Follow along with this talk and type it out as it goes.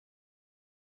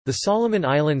The Solomon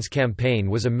Islands Campaign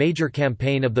was a major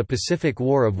campaign of the Pacific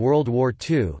War of World War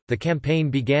II. The campaign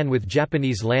began with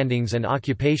Japanese landings and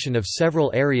occupation of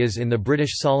several areas in the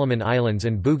British Solomon Islands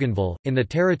and Bougainville, in the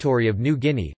territory of New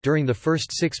Guinea, during the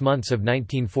first 6 months of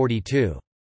 1942.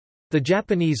 The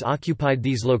Japanese occupied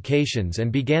these locations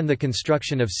and began the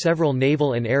construction of several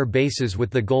naval and air bases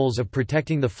with the goals of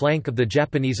protecting the flank of the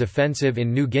Japanese offensive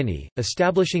in New Guinea,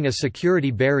 establishing a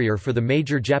security barrier for the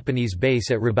major Japanese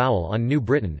base at Rabaul on New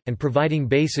Britain, and providing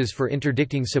bases for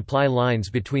interdicting supply lines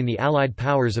between the Allied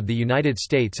powers of the United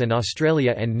States and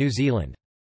Australia and New Zealand.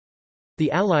 The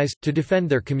Allies, to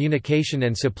defend their communication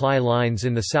and supply lines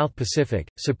in the South Pacific,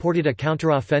 supported a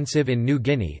counteroffensive in New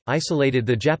Guinea, isolated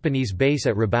the Japanese base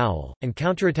at Rabaul, and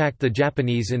counterattacked the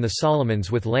Japanese in the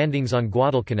Solomons with landings on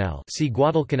Guadalcanal, see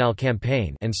Guadalcanal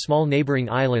Campaign, and small neighboring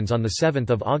islands on 7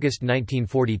 August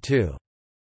 1942.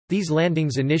 These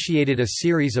landings initiated a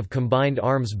series of combined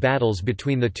arms battles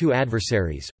between the two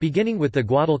adversaries, beginning with the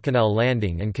Guadalcanal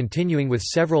landing and continuing with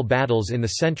several battles in the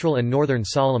central and northern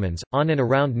Solomons, on and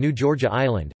around New Georgia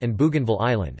Island, and Bougainville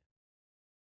Island.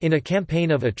 In a campaign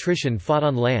of attrition fought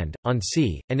on land, on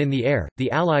sea, and in the air,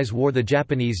 the Allies wore the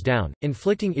Japanese down,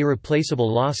 inflicting irreplaceable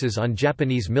losses on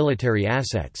Japanese military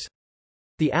assets.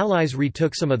 The Allies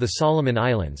retook some of the Solomon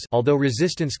Islands, although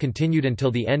resistance continued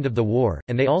until the end of the war,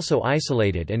 and they also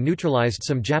isolated and neutralized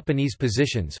some Japanese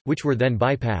positions, which were then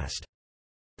bypassed.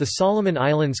 The Solomon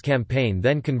Islands Campaign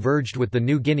then converged with the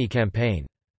New Guinea Campaign.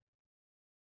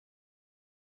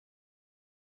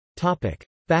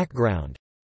 Background.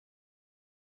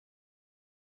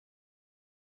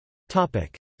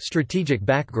 Strategic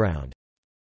background.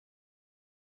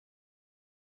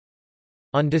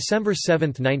 On December 7,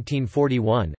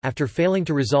 1941, after failing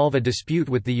to resolve a dispute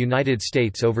with the United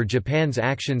States over Japan's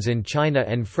actions in China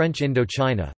and French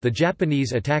Indochina, the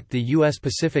Japanese attacked the U.S.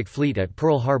 Pacific Fleet at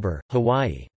Pearl Harbor,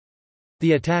 Hawaii.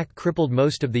 The attack crippled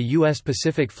most of the U.S.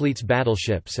 Pacific Fleet's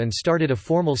battleships and started a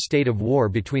formal state of war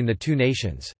between the two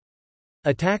nations.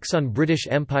 Attacks on British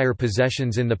Empire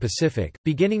possessions in the Pacific,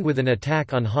 beginning with an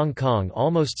attack on Hong Kong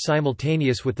almost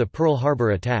simultaneous with the Pearl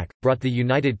Harbor attack, brought the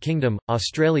United Kingdom,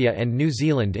 Australia and New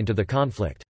Zealand into the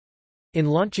conflict. In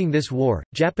launching this war,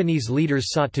 Japanese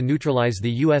leaders sought to neutralize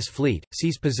the U.S. fleet,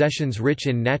 seize possessions rich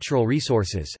in natural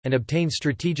resources, and obtain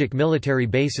strategic military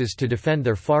bases to defend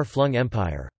their far-flung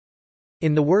empire.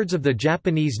 In the words of the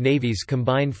Japanese Navy's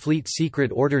Combined Fleet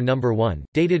Secret Order No. 1,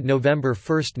 dated November 1,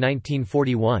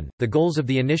 1941, the goals of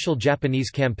the initial Japanese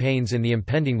campaigns in the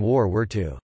impending war were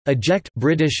to eject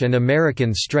British and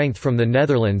American strength from the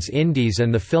Netherlands Indies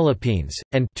and the Philippines,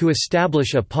 and to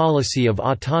establish a policy of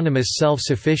autonomous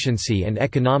self-sufficiency and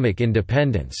economic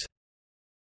independence.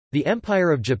 The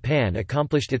Empire of Japan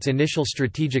accomplished its initial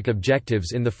strategic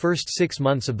objectives in the first 6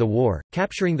 months of the war,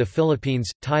 capturing the Philippines,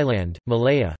 Thailand,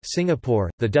 Malaya, Singapore,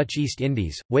 the Dutch East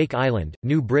Indies, Wake Island,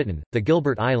 New Britain, the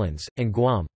Gilbert Islands, and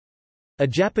Guam. A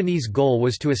Japanese goal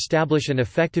was to establish an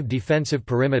effective defensive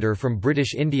perimeter from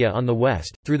British India on the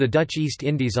west, through the Dutch East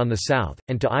Indies on the south,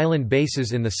 and to island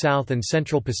bases in the South and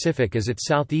Central Pacific as its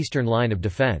southeastern line of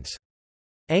defense.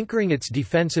 Anchoring its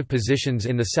defensive positions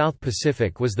in the South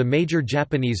Pacific was the major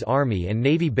Japanese Army and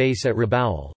Navy base at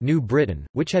Rabaul, New Britain,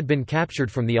 which had been captured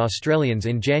from the Australians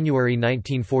in January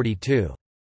 1942.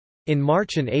 In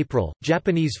March and April,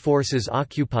 Japanese forces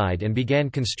occupied and began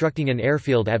constructing an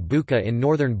airfield at Buka in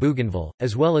northern Bougainville,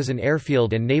 as well as an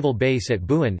airfield and naval base at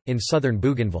Buin, in southern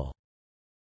Bougainville.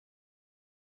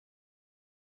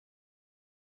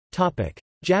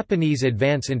 Japanese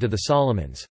advance into the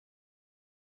Solomons.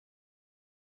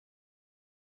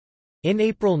 In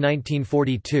April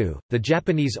 1942, the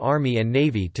Japanese Army and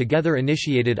Navy together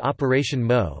initiated Operation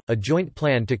Mo, a joint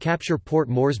plan to capture Port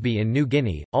Moresby in New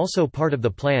Guinea. Also part of the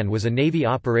plan was a Navy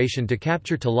operation to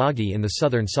capture Tulagi in the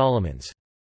southern Solomons.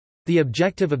 The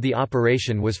objective of the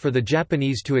operation was for the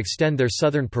Japanese to extend their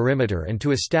southern perimeter and to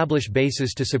establish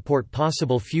bases to support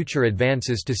possible future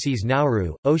advances to seize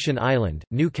Nauru, Ocean Island,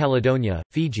 New Caledonia,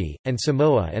 Fiji, and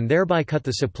Samoa, and thereby cut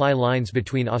the supply lines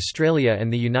between Australia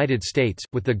and the United States,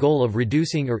 with the goal of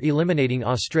reducing or eliminating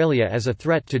Australia as a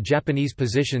threat to Japanese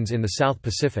positions in the South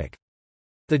Pacific.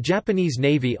 The Japanese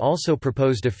Navy also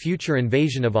proposed a future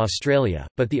invasion of Australia,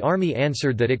 but the Army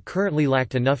answered that it currently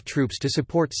lacked enough troops to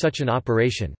support such an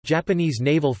operation. Japanese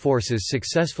naval forces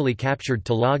successfully captured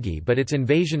Tulagi, but its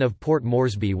invasion of Port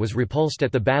Moresby was repulsed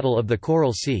at the Battle of the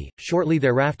Coral Sea. Shortly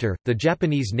thereafter, the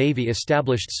Japanese Navy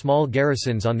established small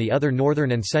garrisons on the other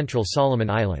northern and central Solomon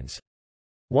Islands.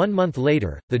 1 month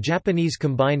later, the Japanese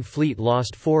combined fleet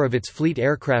lost 4 of its fleet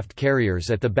aircraft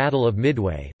carriers at the Battle of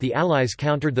Midway. The Allies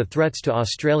countered the threats to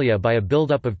Australia by a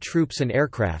buildup of troops and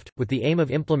aircraft, with the aim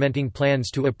of implementing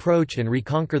plans to approach and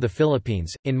reconquer the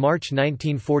Philippines. In March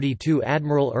 1942,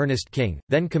 Admiral Ernest King,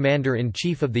 then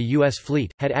Commander-in-Chief of the U.S.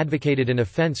 Fleet, had advocated an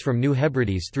offense from New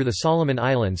Hebrides through the Solomon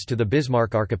Islands to the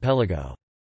Bismarck Archipelago.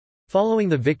 Following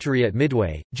the victory at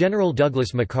Midway, General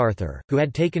Douglas MacArthur, who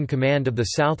had taken command of the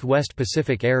Southwest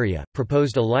Pacific area,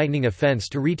 proposed a lightning offense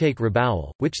to retake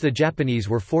Rabaul, which the Japanese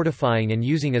were fortifying and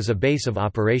using as a base of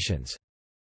operations.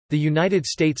 The United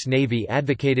States Navy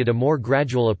advocated a more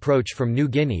gradual approach from New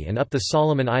Guinea and up the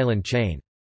Solomon Island chain.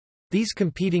 These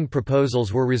competing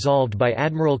proposals were resolved by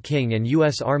Admiral King and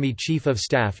U.S. Army Chief of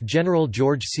Staff General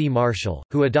George C. Marshall,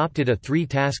 who adopted a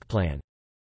 3-task plan.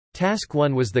 Task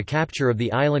 1 was the capture of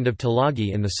the island of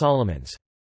Tulagi in the Solomons.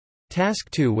 Task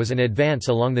 2 was an advance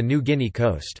along the New Guinea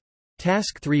coast.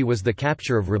 Task 3 was the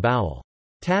capture of Rabaul.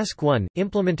 Task 1,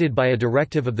 implemented by a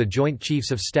directive of the Joint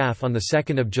Chiefs of Staff on 2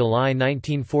 July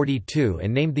 1942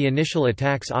 and named the initial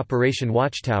attacks Operation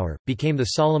Watchtower, became the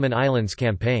Solomon Islands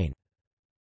Campaign.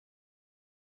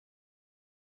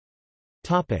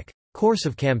 Course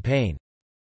of campaign.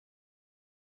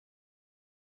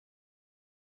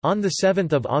 On 7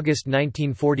 August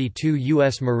 1942,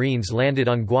 U.S. Marines landed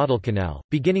on Guadalcanal,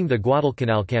 beginning the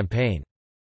Guadalcanal Campaign.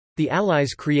 The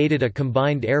Allies created a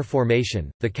combined air formation,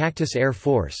 the Cactus Air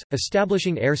Force,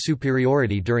 establishing air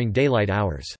superiority during daylight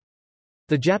hours.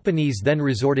 The Japanese then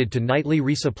resorted to nightly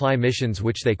resupply missions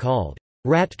which they called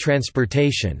rat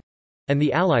transportation, and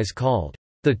the Allies called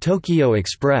the Tokyo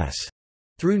Express,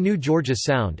 through New Georgia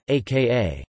Sound,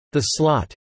 aka the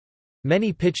Slot.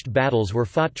 Many pitched battles were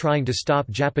fought trying to stop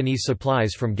Japanese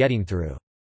supplies from getting through.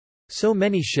 So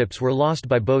many ships were lost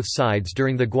by both sides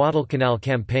during the Guadalcanal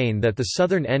campaign that the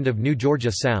southern end of New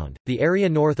Georgia Sound, the area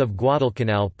north of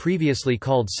Guadalcanal previously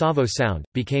called Savo Sound,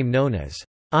 became known as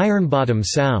Ironbottom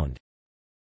Sound.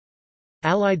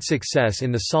 Allied success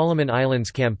in the Solomon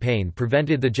Islands campaign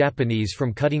prevented the Japanese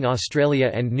from cutting Australia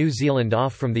and New Zealand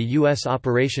off from the U.S.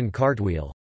 Operation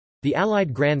Cartwheel. The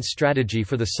Allied Grand Strategy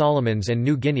for the Solomons and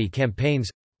New Guinea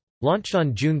campaigns, launched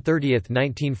on June 30,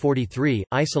 1943,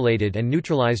 isolated and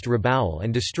neutralized Rabaul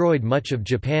and destroyed much of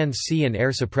Japan's sea and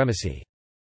air supremacy.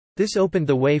 This opened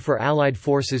the way for Allied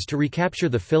forces to recapture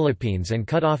the Philippines and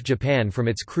cut off Japan from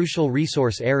its crucial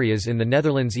resource areas in the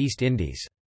Netherlands East Indies.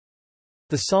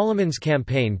 The Solomons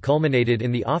campaign culminated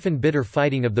in the often bitter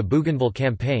fighting of the Bougainville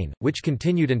campaign, which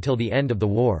continued until the end of the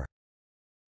war.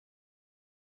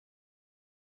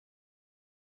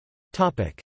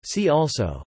 See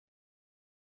also: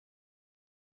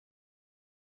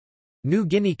 New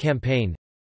Guinea Campaign,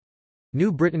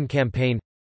 New Britain Campaign,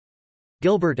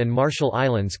 Gilbert and Marshall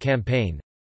Islands Campaign,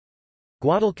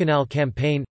 Guadalcanal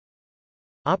Campaign,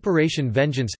 Operation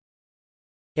Vengeance,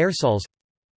 Airsols.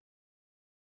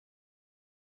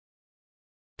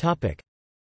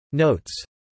 Notes.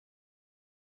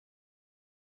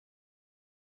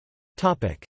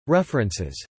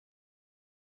 References.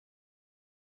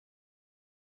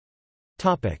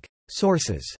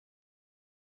 Sources.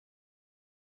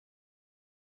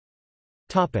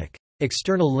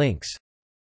 External links.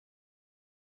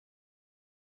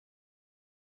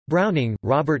 Browning,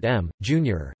 Robert M.,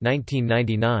 Jr.,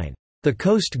 1999. The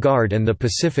Coast Guard and the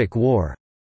Pacific War.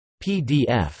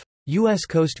 PDF. U.S.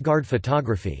 Coast Guard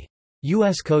Photography.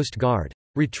 U.S. Coast Guard.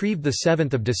 Retrieved 7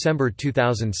 December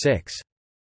 2006.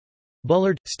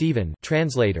 Bullard, Stephen,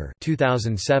 translator,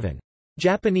 2007.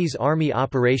 Japanese Army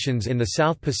Operations in the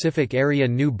South Pacific Area,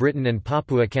 New Britain and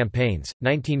Papua Campaigns,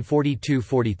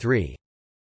 1942–43.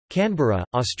 Canberra,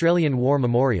 Australian War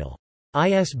Memorial.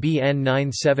 ISBN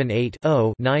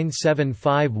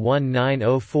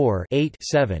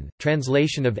 978-0-9751904-8-7,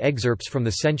 translation of excerpts from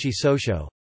the Senshi Sosho.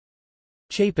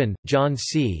 Chapin, John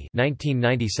C.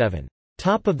 1997.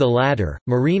 Top of the Ladder,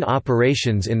 Marine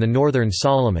Operations in the Northern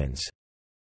Solomons.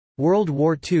 World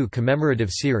War II Commemorative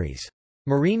Series.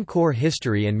 Marine Corps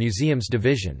History and Museums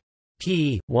Division.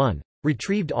 P. 1.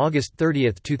 Retrieved August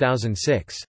 30,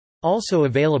 2006. Also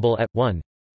available at 1.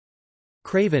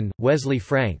 Craven, Wesley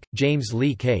Frank, James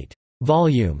Lee Cate.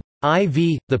 Volume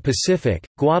IV, The Pacific,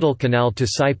 Guadalcanal to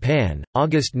Saipan,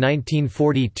 August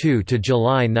 1942 to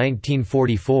July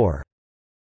 1944.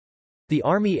 The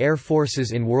Army Air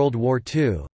Forces in World War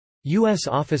II. U.S.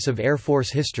 Office of Air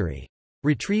Force History.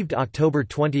 Retrieved October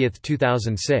 20,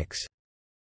 2006.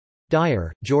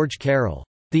 Dyer, George Carroll.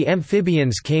 The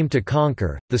Amphibians Came to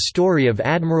Conquer, The Story of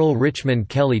Admiral Richmond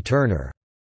Kelly Turner.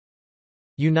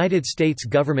 United States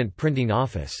Government Printing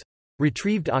Office.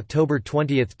 Retrieved October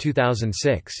 20,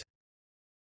 2006.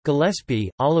 Gillespie,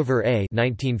 Oliver A.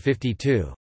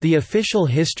 1952. The Official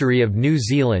History of New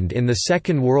Zealand in the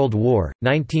Second World War,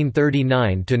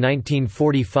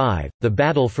 1939–1945, The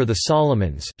Battle for the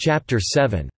Solomons, Chapter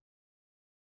 7.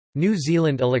 New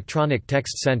Zealand Electronic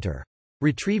Text Centre.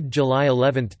 Retrieved July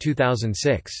 11,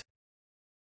 2006.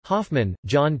 Hoffman,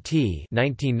 John T.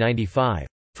 1995.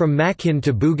 From Makin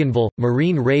to Bougainville,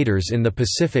 Marine Raiders in the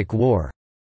Pacific War.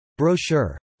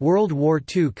 Brochure. World War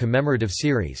II Commemorative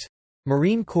Series.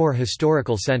 Marine Corps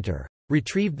Historical Center.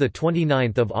 Retrieved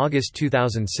 29 August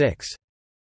 2006.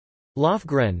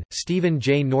 Lofgren, Stephen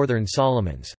J. Northern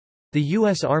Solomons. The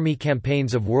U.S. Army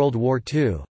Campaigns of World War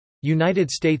II. United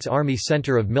States Army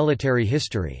Center of Military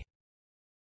History.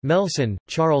 Melson,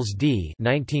 Charles D.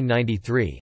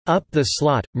 1993. Up the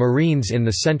Slot, Marines in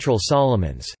the Central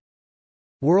Solomons.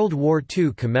 World War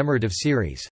II Commemorative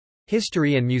Series.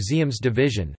 History and Museums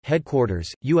Division,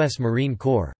 Headquarters, U.S. Marine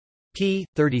Corps. p.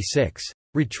 36.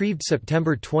 Retrieved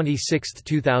September 26,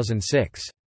 2006.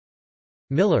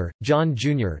 Miller, John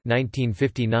Jr.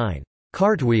 1959.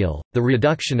 Cartwheel, The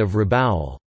Reduction of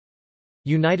Rabaul.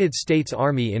 United States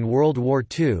Army in World War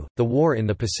II, The War in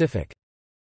the Pacific.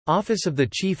 Office of the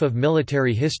Chief of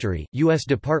Military History, U.S.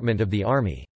 Department of the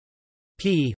Army.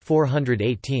 p.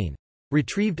 418.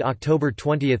 Retrieved October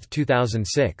 20,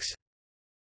 2006.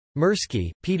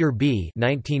 Mirsky, Peter B.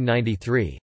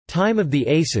 1993. Time of the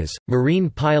Aces, Marine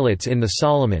Pilots in the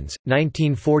Solomons,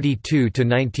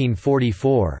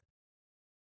 1942–1944.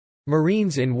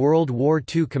 Marines in World War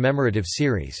II Commemorative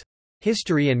Series.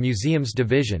 History and Museums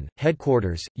Division,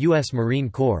 Headquarters, U.S. Marine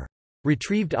Corps.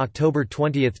 Retrieved October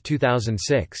 20,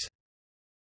 2006.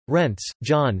 Rentz,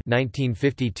 John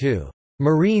 1952.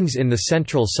 Marines in the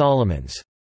Central Solomons.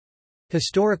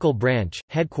 Historical Branch,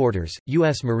 Headquarters,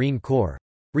 U.S. Marine Corps.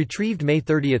 Retrieved May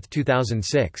 30,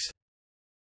 2006.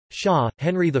 Shaw,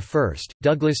 Henry I,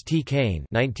 Douglas T. Kane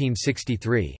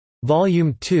 1963.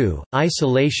 Volume 2,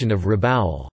 Isolation of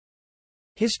Rabaul.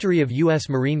 History of U.S.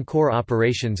 Marine Corps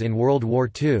Operations in World War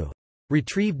II.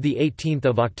 Retrieved 18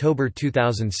 October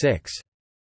 2006.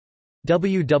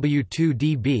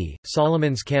 WW2DB,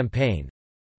 Solomons Campaign.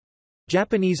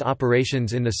 Japanese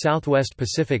Operations in the Southwest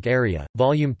Pacific Area,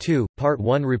 Volume 2, Part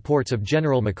 1. Reports of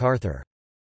General MacArthur.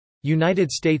 United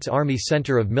States Army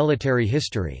Center of Military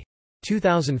History.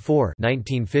 2004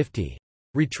 1950.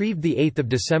 Retrieved 8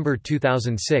 December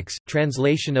 2006,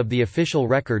 translation of the official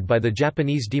record by the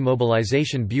Japanese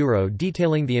Demobilization Bureau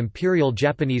detailing the Imperial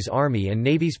Japanese Army and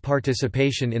Navy's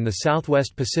participation in the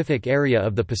Southwest Pacific area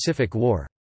of the Pacific War.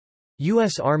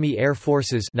 U.S. Army Air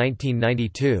Forces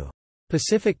 1992.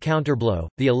 Pacific Counterblow,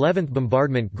 the 11th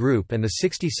Bombardment Group and the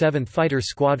 67th Fighter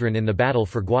Squadron in the Battle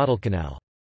for Guadalcanal.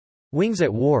 Wings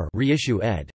at War reissue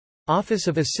ed. Office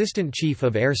of Assistant Chief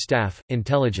of Air Staff,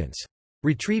 Intelligence.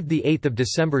 Retrieved 8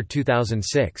 December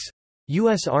 2006.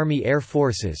 U.S. Army Air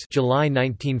Forces July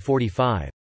 1945.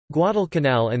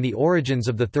 Guadalcanal and the Origins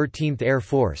of the 13th Air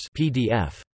Force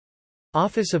PDF.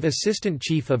 Office of Assistant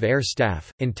Chief of Air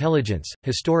Staff, Intelligence,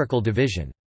 Historical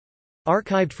Division.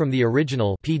 Archived from the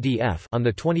original PDF on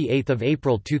 28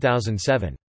 April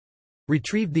 2007.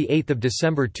 Retrieved 8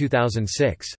 December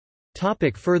 2006.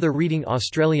 Further reading.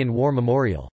 Australian War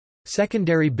Memorial.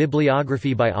 Secondary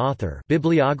bibliography by author.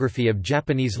 Bibliography of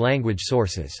Japanese language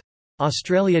sources.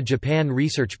 Australia-Japan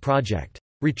Research Project.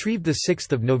 Retrieved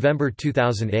 6 November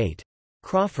 2008.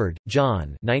 Crawford,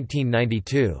 John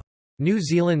 1992. New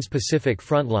Zealand's Pacific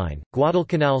Frontline,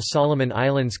 Guadalcanal Solomon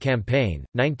Islands Campaign,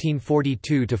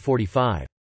 1942–45.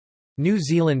 New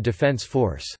Zealand Defence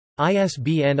Force.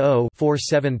 ISBN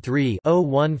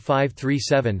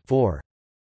 0-473-01537-4.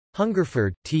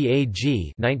 Hungerford, T. A.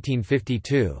 G.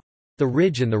 1952. The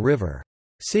Ridge and the River.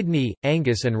 Sydney,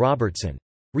 Angus and Robertson.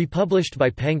 Republished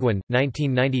by Penguin,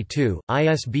 1992,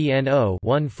 ISBN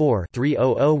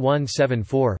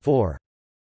 0-14-300174-4.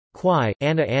 Kwai,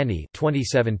 Anna Annie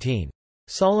 2017.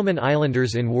 Solomon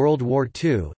Islanders in World War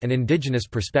II, An Indigenous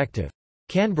Perspective.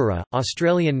 Canberra,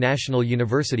 Australian National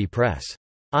University Press.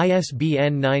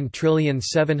 ISBN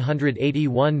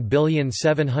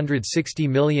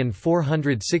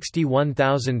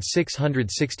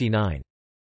 9781760460461,669.